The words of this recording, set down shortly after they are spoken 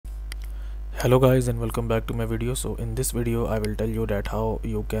Hello guys and welcome back to my video. So in this video I will tell you that how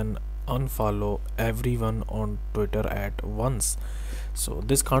you can unfollow everyone on Twitter at once. So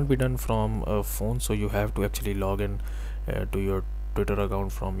this can't be done from a phone, so you have to actually log in to your Twitter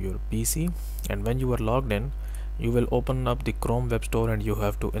account from your PC, and when you are logged in you will open up the Chrome web store and you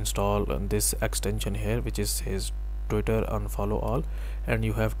have to install this extension here, which is his Twitter unfollow all, and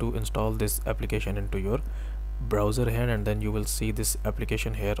you have to install this application into your browser here, and then you will see this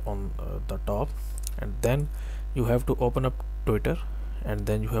application here on the top, and then you have to open up Twitter, and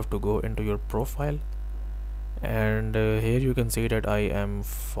then you have to go into your profile, and here you can see that I am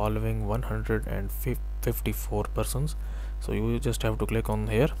following 154 persons. So you just have to click on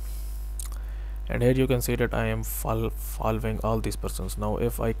here, and here you can see that I am following all these persons. Now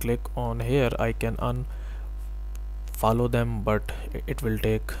if I click on here I can unfollow them, but it will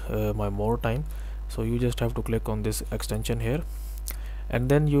take my more time. So you just have to click on this extension here, and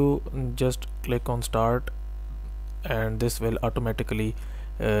then you just click on start, and this will automatically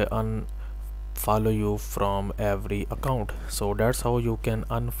unfollow you from every account. So that's how you can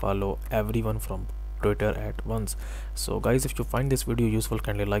unfollow everyone from Twitter at once. So guys, if you find this video useful,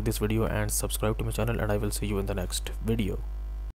 kindly like this video and subscribe to my channel, and I will see you in the next video.